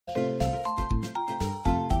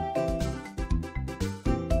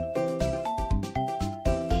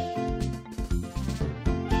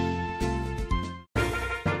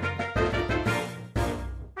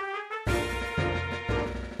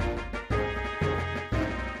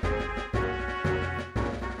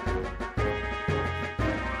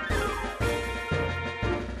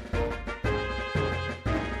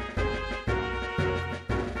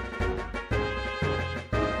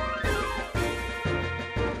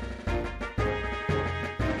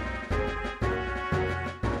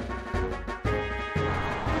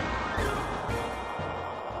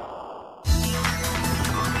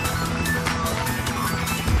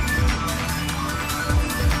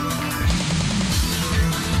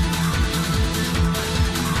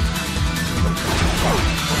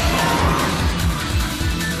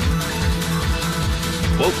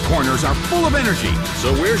corners are full of energy,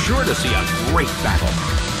 so we're sure to see a great battle.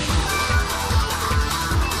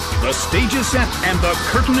 The stage is set and the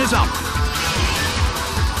curtain is up.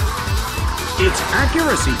 Its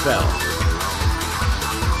accuracy fell.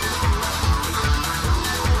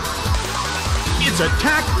 Its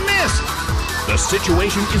attack missed. The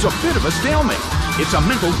situation is a bit of a stalemate. It's a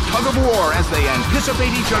mental tug of war as they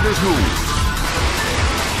anticipate each other's moves.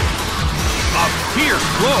 A fierce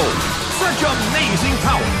blow. Such amazing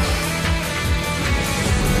power.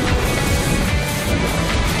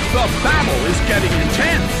 The battle is getting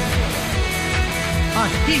intense. A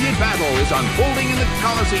heated battle is unfolding in the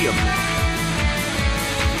Colosseum.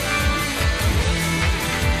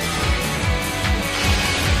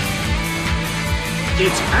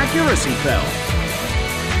 Its accuracy fell.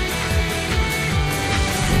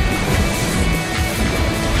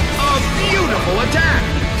 A beautiful attack!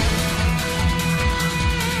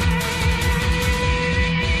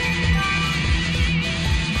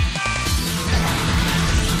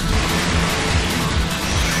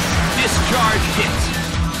 Discharge hits.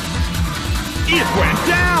 It went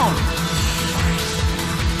down!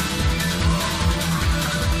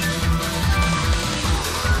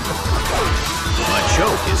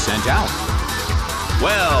 Machoke is sent out.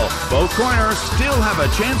 Well, both corners still have a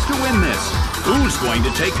chance to win this. Who's going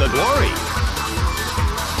to take the glory?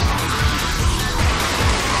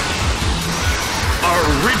 A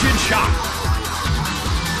rigid shot.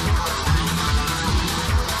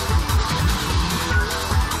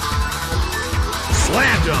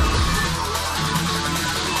 Slammed him.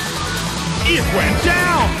 It went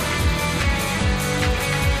down.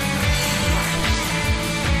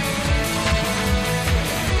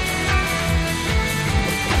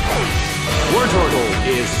 Wartortle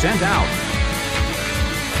is sent out.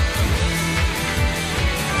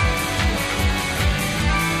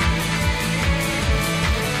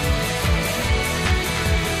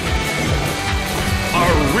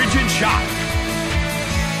 A rigid shot.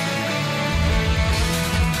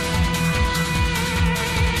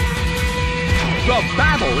 The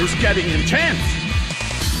battle is getting intense.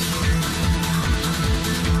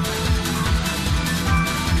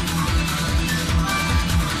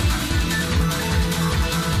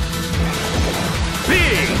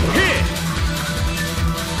 Big hit!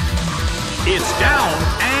 It's down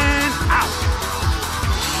and out.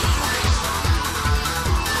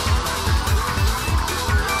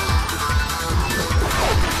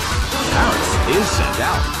 Paris is sent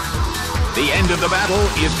out. The end of the battle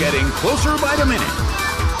is getting closer by the minute.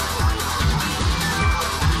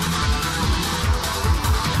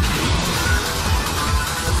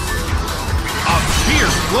 A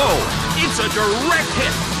fierce blow. It's a direct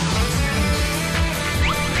hit.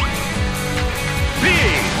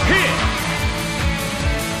 Big hit!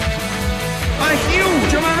 A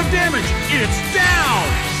huge amount of damage! It's down!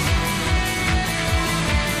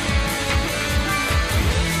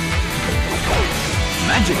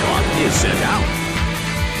 Magikarp is sent out.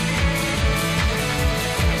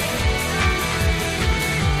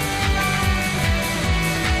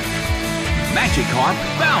 Magikarp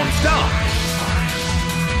bounced up.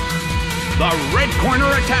 The red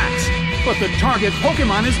corner attacks. But the target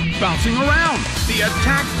Pokémon is bouncing around. The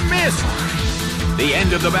attack missed. The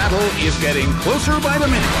end of the battle is getting closer by the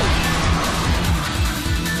minute.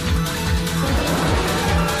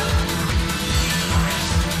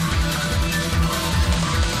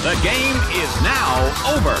 The game is now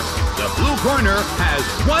over. The blue corner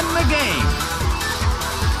has won the game.